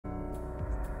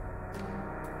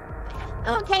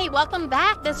Okay, welcome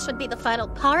back. This should be the final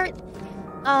part.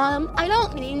 I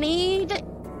don't need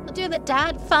to do the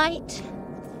dad fight,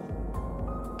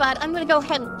 but I'm gonna go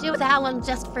ahead and do that one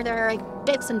just for their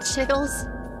bits and shiggles.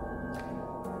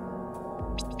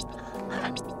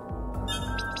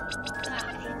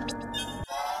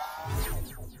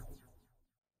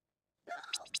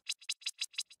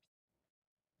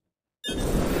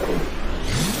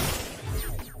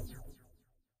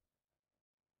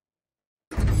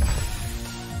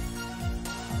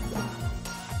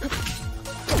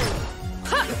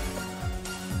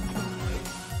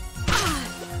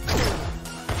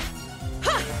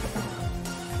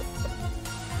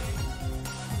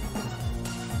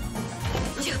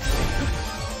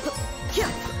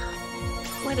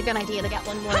 What a good idea to get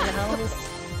one more of those.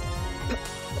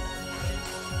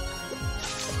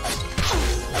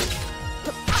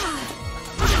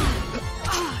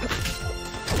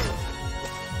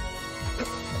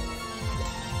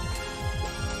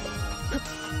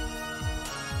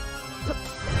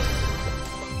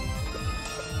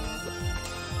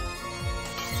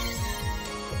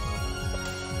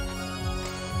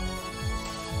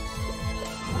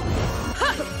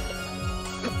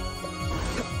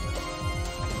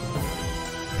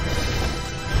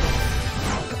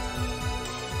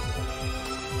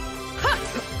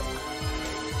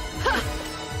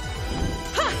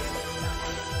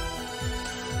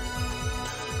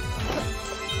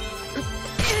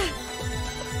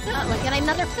 Look at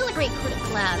another filigree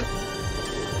collab.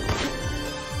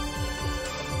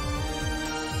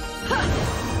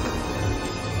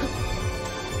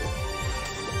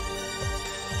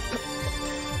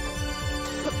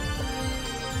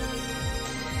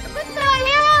 What the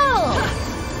hell?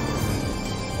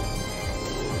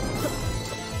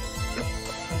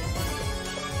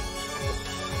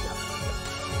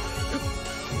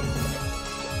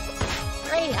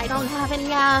 Great, I don't have any,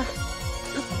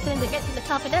 then to get to the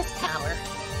top of this tower.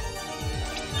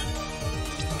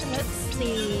 Let's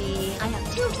see. I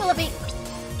have 2 filigree.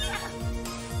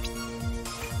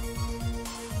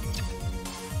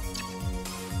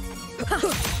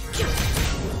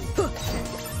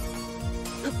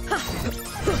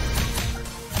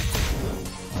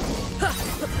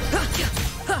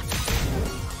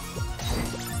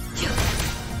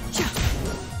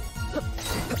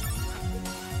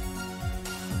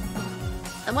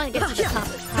 I want to get to the top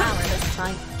of the tower this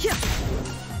time.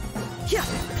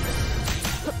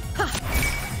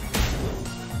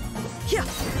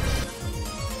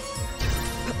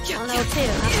 Oh no, 2.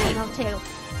 Okay, no, 2.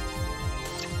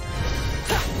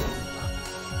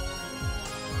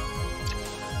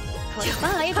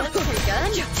 +5, that's pretty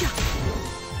good.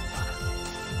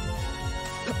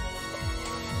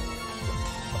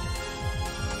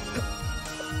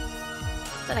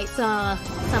 But I saw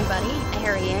somebody,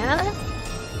 area.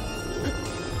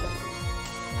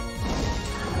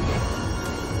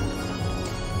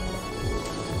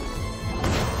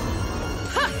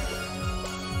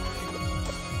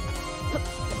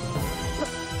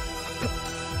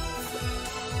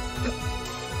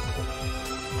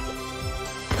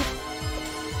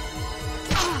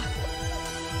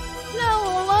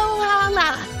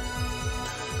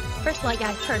 First, like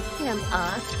I turned him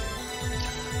off.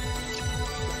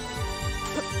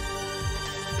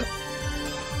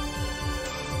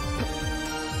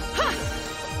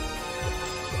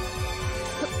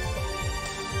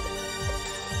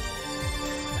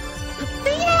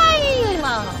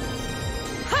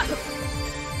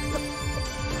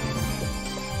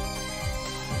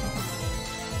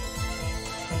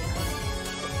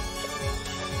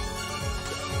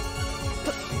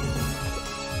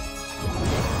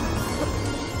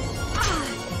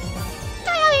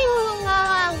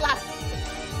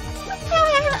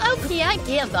 Okay, I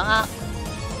give up.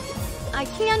 I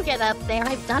can get up there.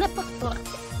 I've done it before.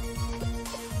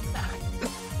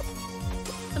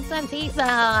 Sometimes these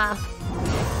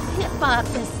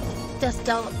hitboxes just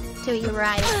don't do you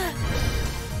right.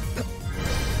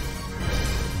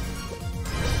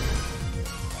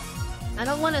 I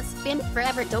don't want to spin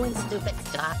forever doing stupid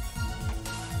stuff.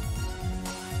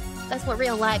 That's what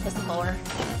real life is for.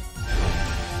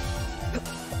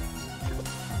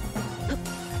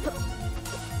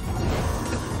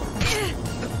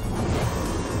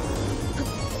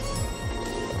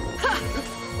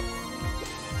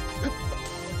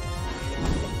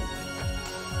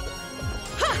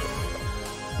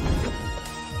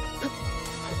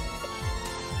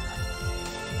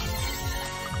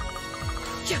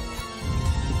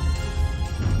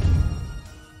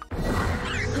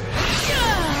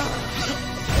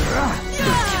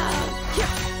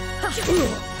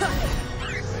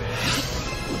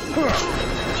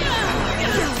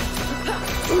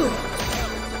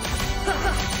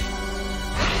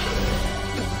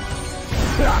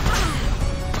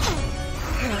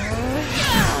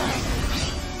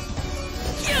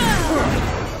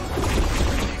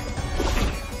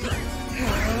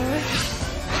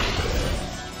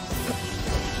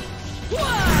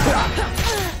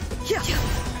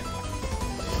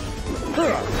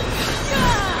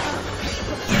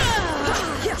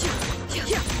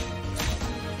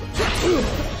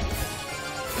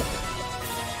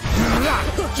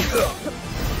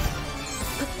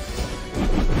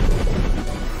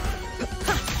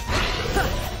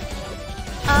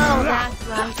 Oh, that's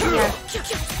right. Yeah.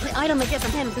 The item I get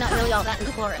from him is not really all that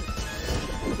important.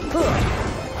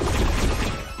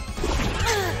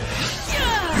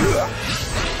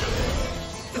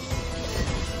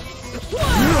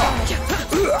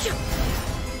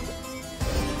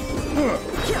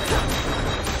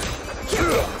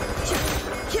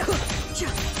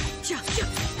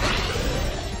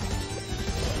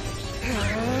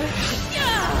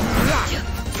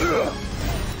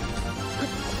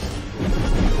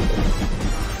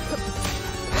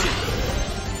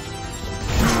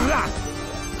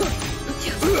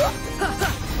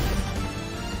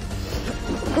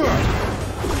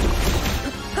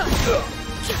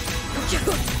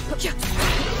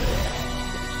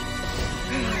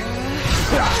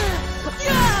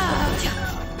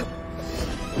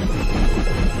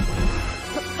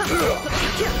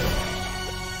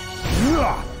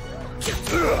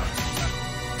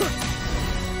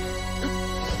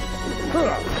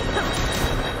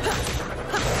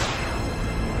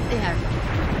 There.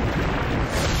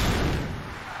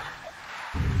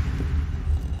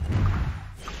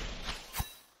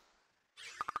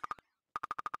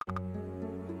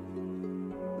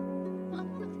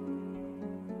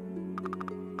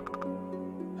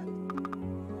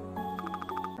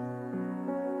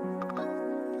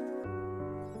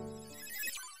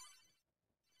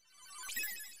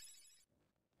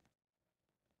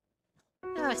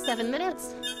 There are 7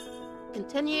 minutes.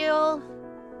 Continue. Oh.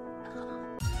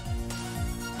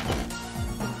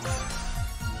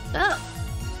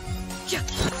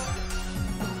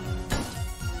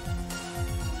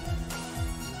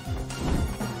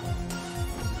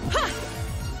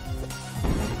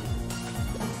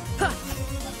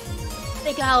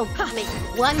 They go. Make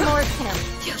one more attempt.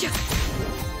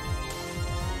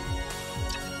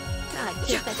 I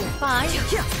guess I did fine.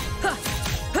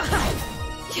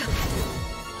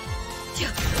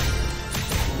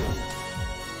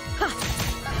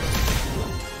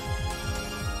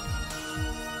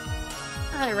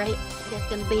 Alright, there's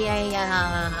gonna be a,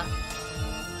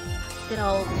 good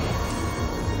old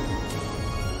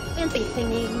fancy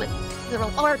thingy with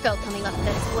little Orko coming up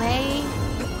this way.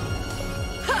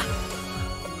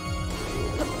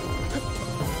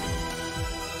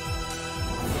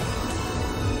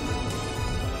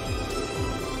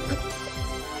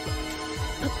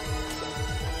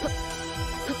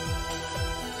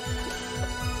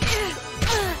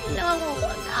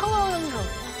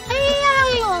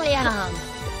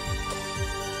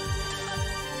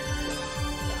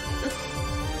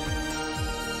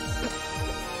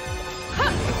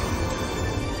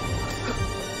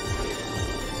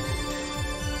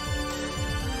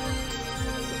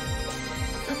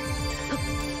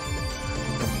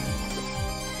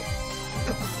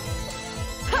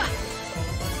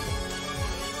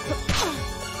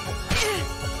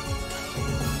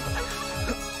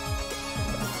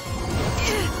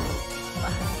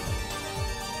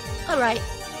 Alright.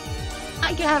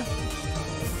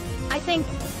 I think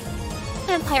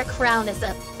Empire Crown is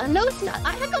a nose nut.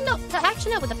 I don't know.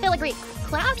 Actually, no, with the filigree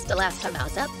clasp the last time I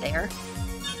was up there.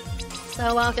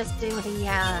 So I'll just do the,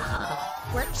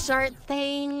 work chart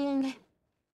thing.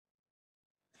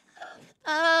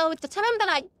 Oh, with the time that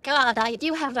I got, I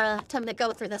do have time to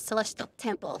go through the Celestial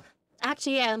Temple.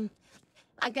 Actually,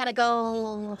 I gotta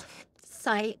go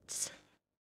cite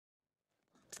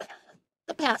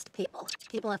the past people.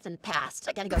 People have been past.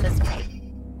 I gotta go this way.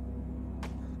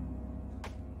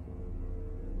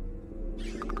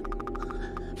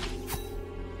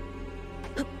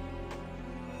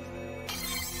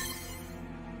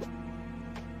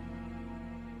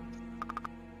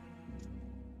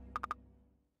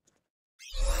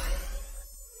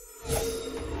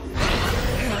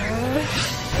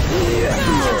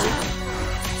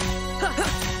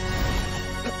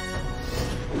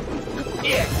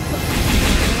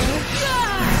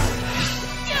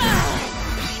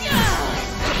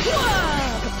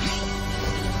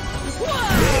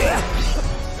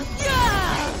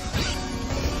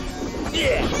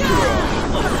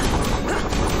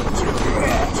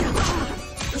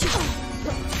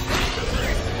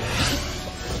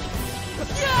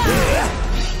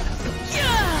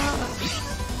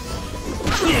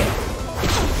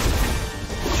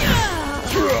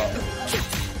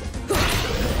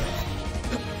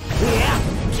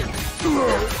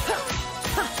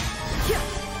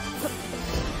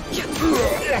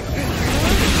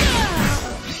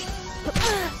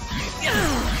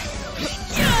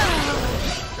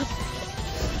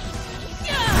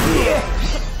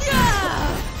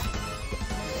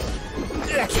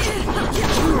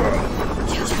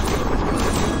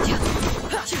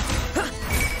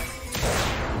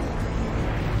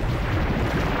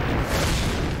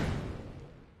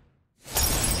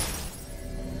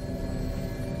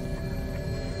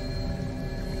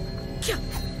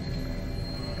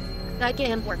 I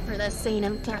can work for this scene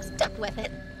and just stuck with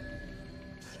it.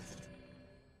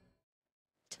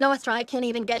 Nostra, I can't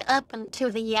even get up into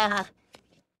the other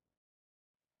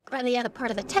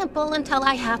part of the temple until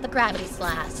I have the gravity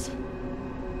slash.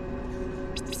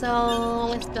 So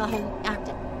let's go ahead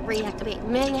and reactivate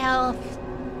main health.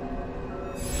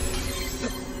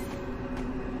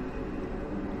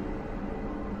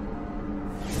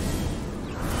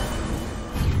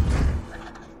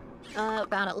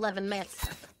 About 11 minutes.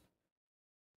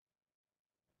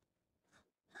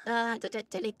 I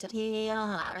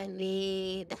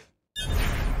need...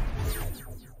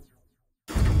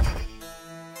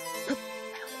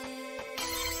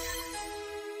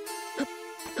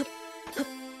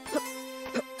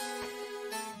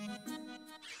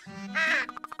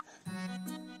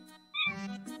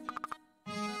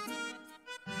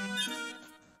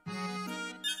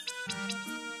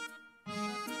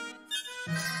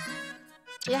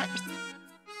 Yeah.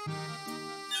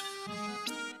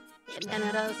 None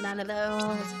of those, none of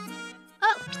those.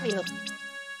 Oh, you.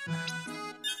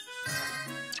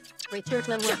 Return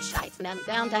to the workshop. Now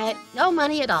down to no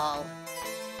money at all.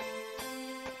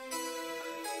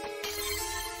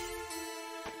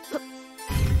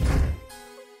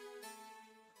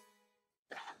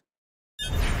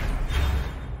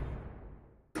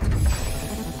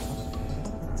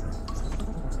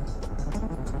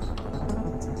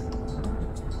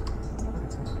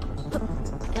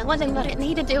 One thing that I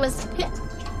need to do is pick.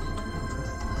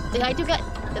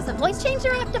 Is the voice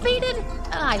changer activated?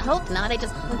 I hope not. I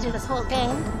just went through this whole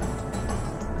game.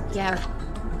 Yeah,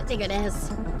 I think it is.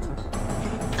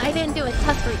 I didn't do a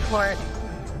test report.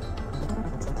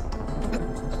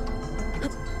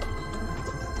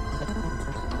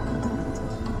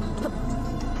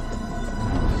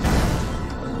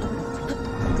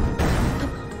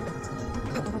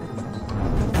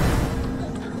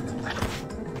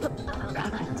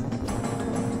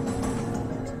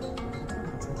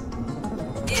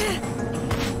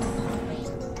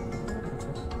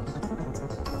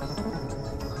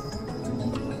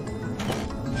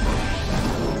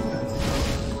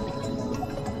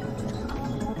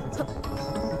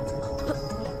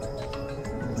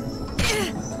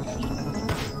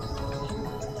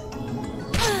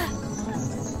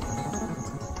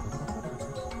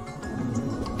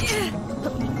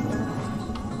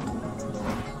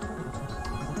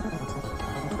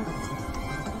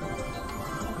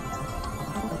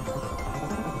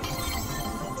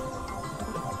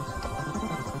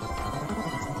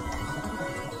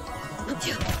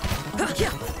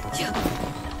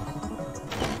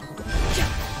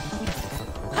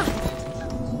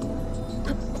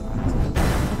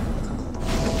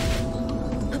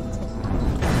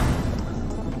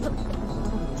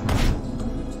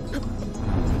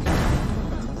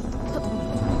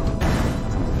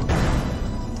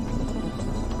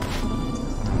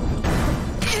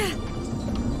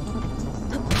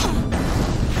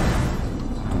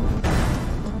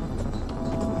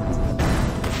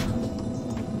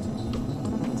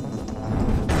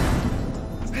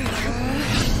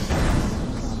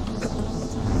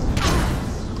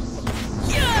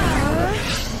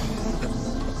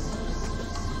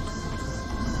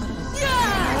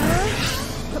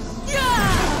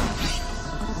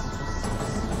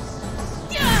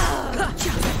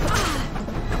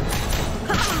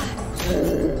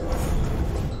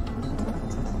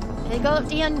 Go up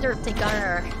the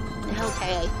Undertaker.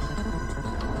 Okay.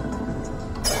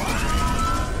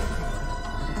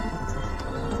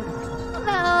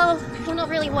 Well, I don't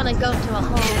really want to go to a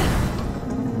hole.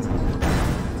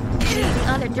 The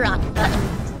other drop button.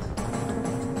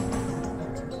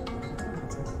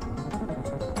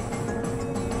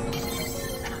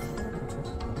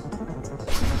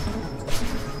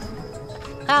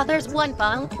 Oh, there's one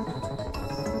bunk.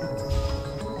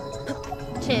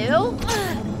 Two.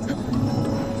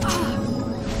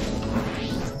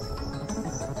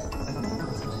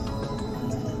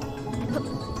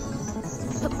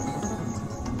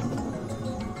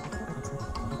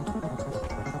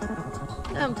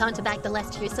 I'm down to back the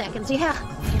last few seconds, yeah.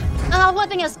 One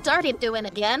thing I started doing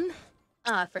again.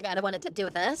 I forgot I wanted to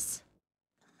do this.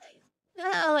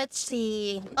 Let's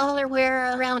see.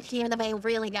 Where around here that I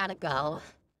really gotta go.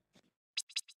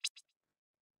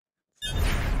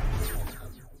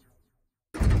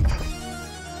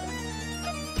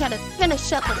 Gotta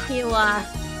finish up a few, I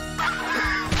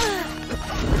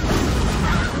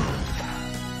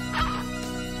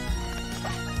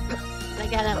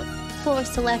got a full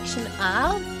selection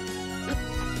of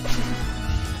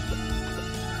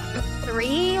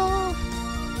 3.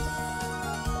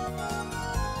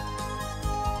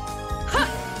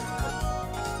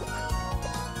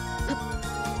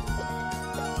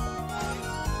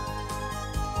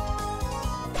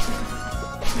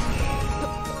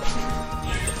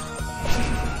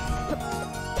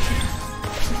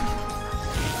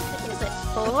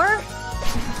 before.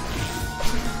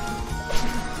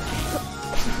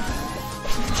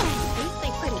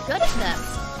 Usually pretty good at this.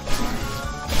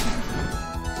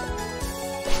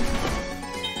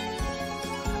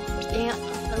 Yeah,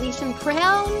 Elysian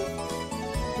Crown.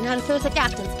 Not if it was a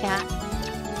captain's cat.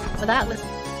 Well, that was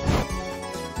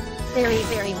very,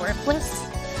 very worthless.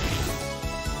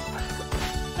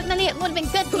 But then it would have been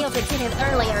good to be able to get it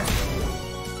earlier.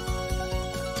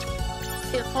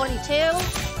 242.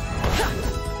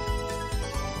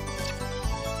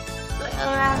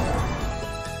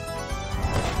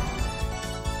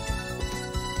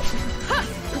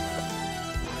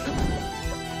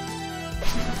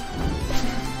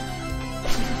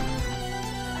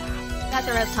 That's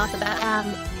what I was talking about.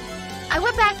 I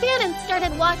went back in and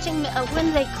started watching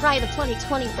When They Cry, the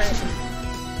 2020 version.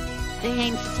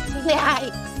 And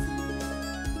yikes.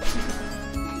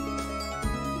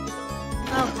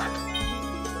 Oh,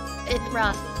 it's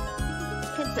rough.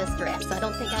 It's a stress. I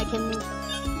don't think I can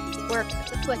work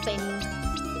equipping.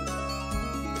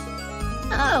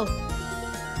 Oh.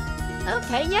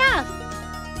 Okay, yeah.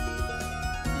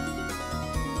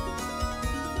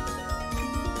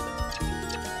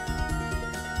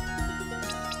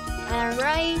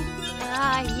 Alright,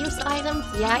 use items.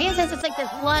 Yeah, it's like this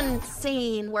one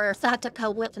scene where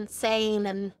Satoko went insane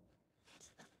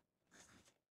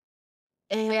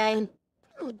and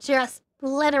just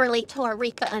literally tore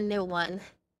Rika a new one.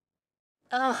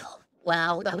 Oh,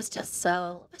 wow, that was just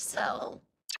so...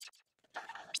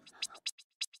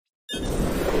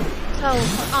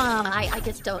 I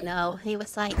just don't know. He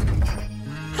was like...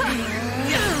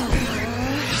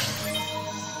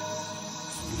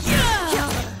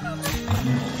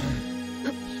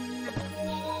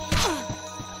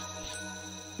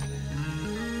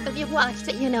 If you've watched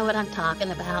it, you know what I'm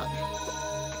talking about.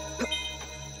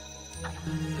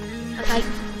 Like,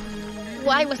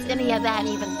 why was any of that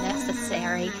even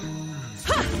necessary?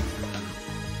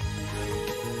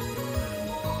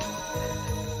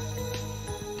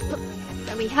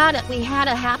 And we had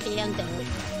a happy ending.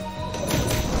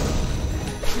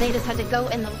 They just had to go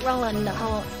and ruin the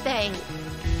whole thing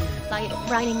by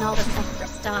writing all this extra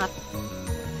stuff.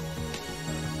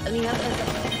 I mean, it was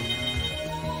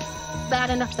bad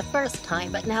enough the first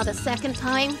time, but now the second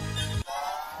time,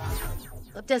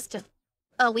 just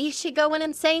Oishi going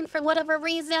insane for whatever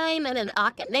reason, and then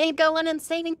Akane going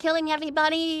insane and killing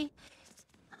everybody.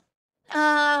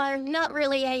 Not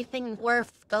really anything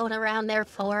worth going around there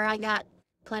for. I got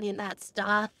plenty of that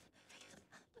stuff.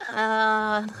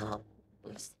 I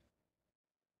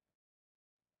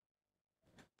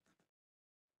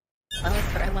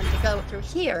want to go through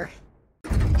here.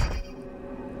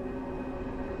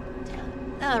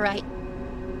 Alright.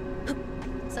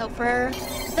 So for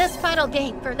this final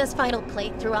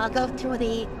playthrough, I'll go through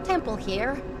the temple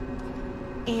here.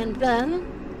 And then...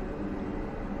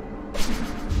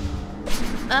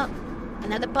 oh,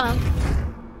 another bump.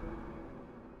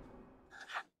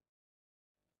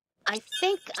 I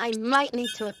think I might need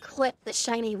to equip the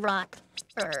shiny rock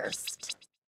first.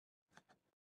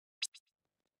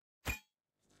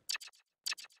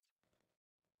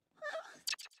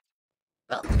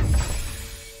 Well...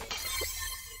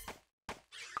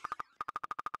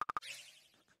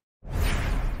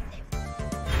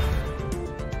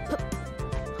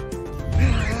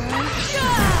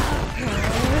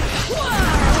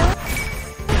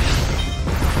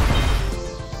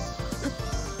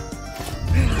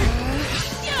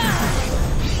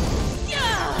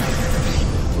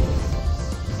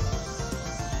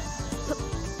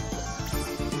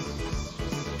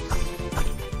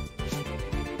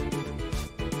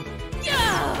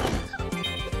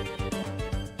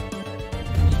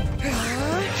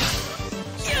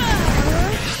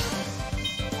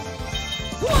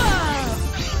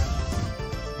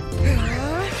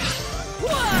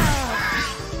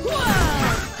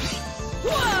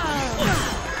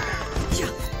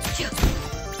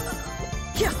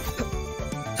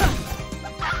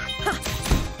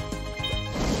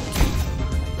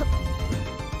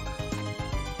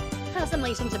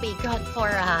 To be good for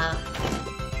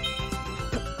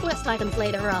quest items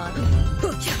later on.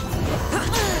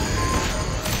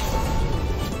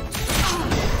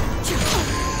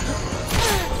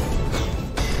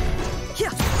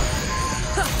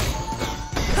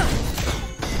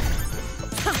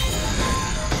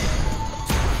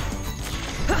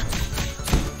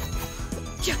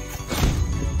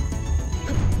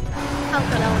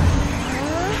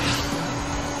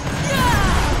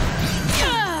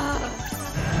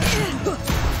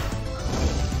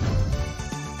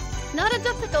 Not a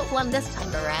difficult one this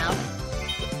time around.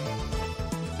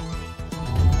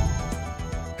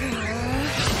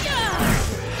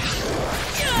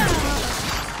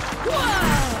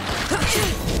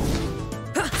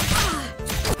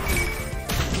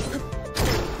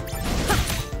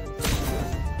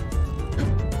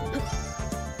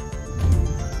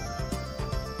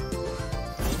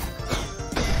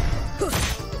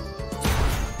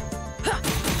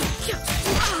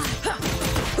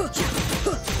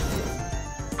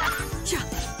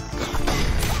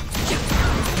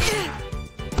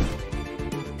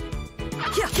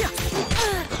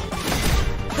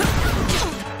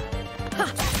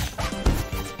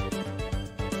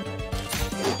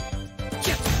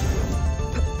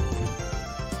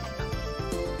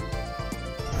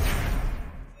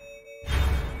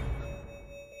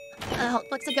 Well,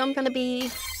 looks like I'm gonna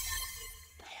be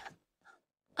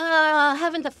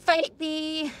having to fight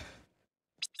the...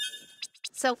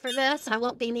 So for this, I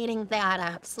won't be needing that,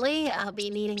 actually. I'll be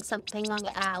needing something on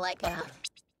like a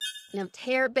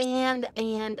tear band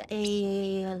and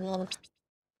a...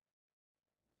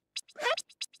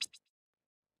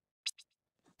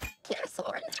 Yeah,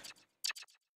 sword.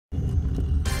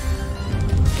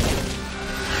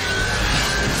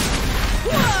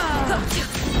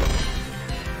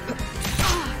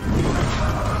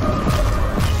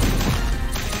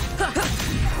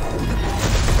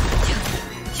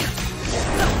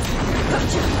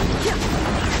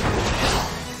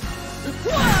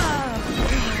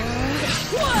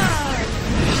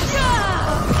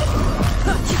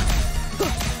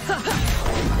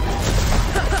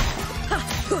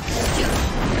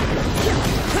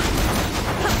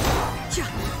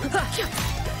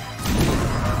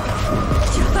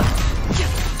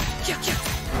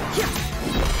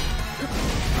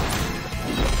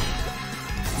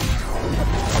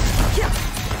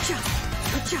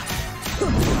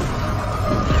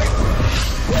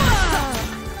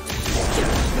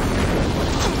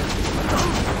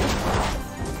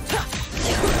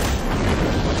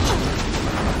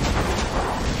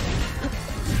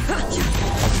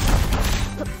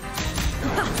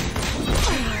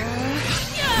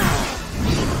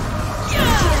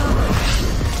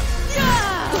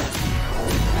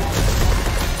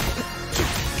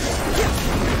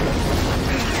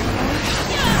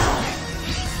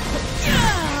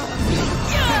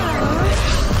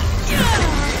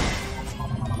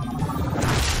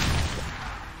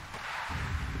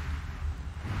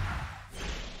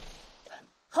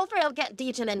 Hopefully I'll get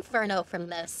Degen Inferno from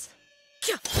this.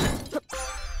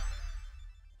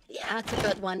 Yeah, that's a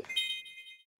good one.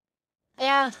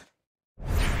 Yeah.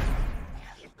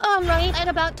 Alright, in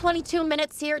about 22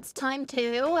 minutes here, it's time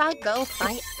to go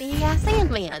fight the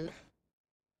Sandman.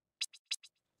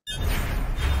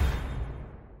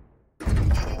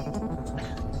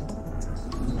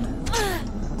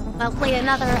 I'll play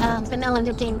another Vanilla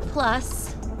New Game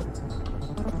Plus.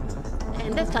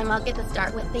 And this time I'll get to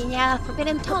start with the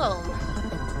Forbidden Tome.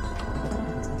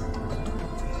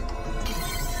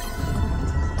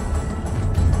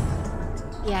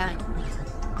 Yeah.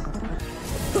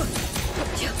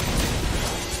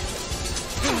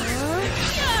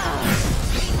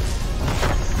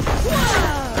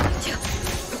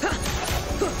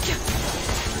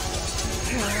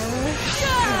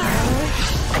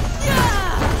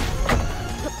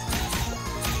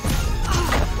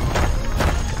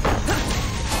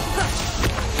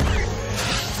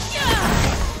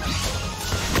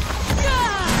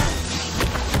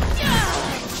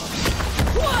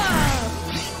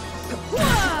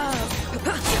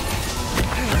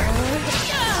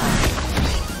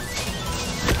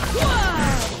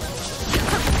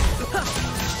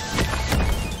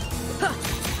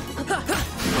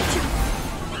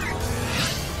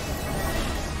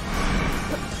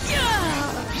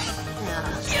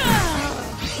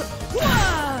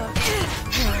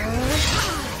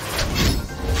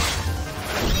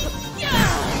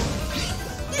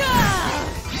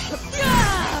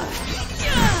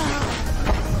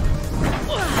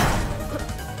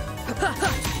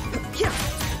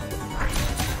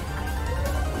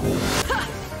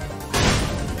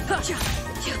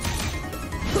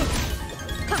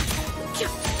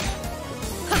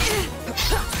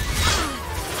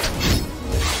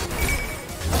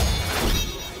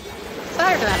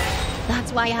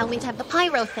 That's why I always have the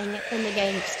pyro thing in the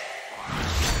games.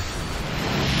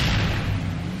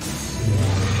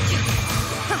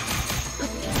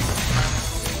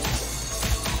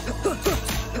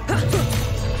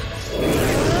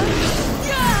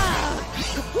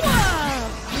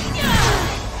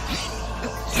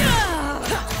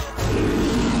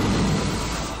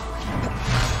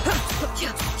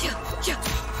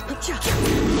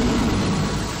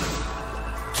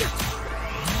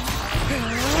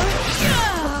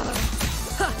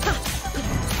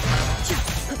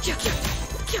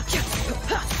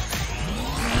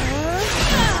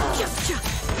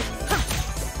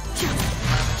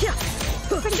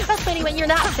 Pretty frustrating when you're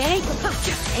not big.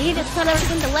 And you just want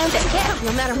everything to land at hit,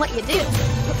 no matter what you do.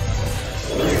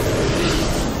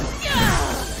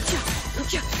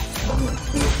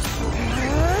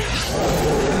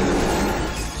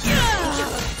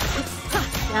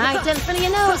 Nice in front of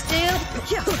your nose, dude.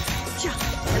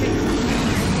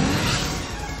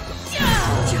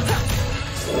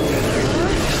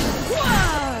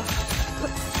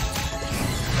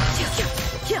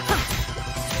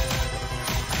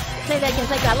 Say that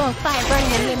because I got a little fire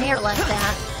burning in your hair like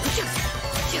that.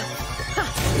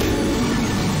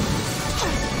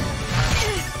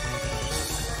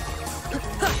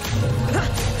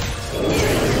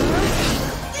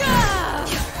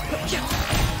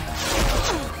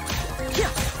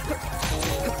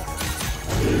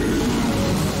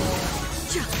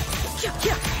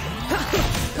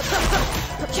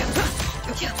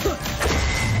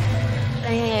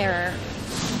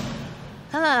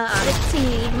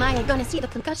 Am I going to see the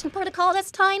concussion protocol this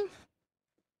time?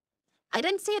 I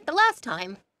didn't see it the last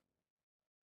time.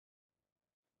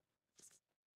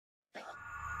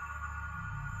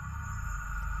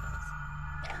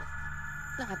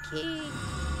 Okay.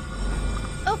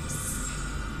 Oops.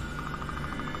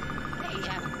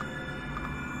 Yeah.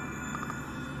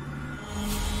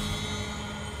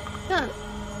 Huh.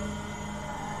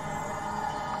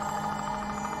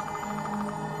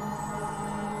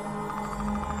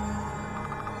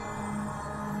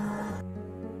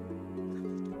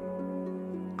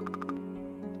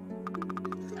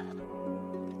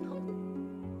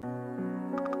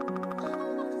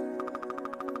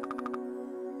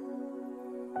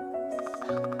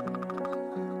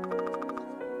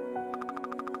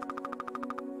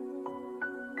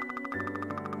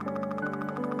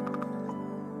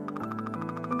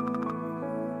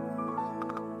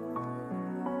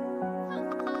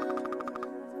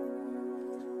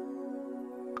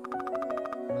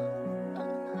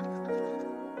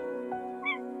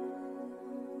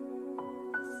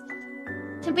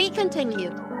 To be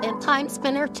continued in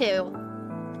Timespinner 2.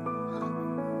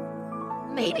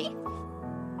 Maybe.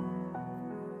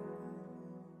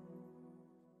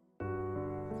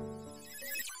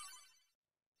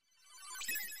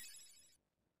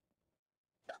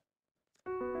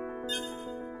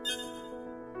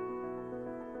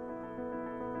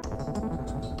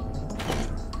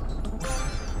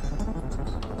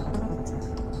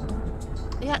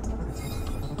 Yeah.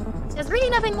 There's really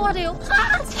nothing more to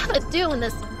do in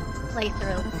this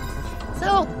playthrough.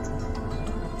 So,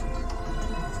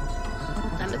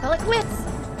 time to call it quits.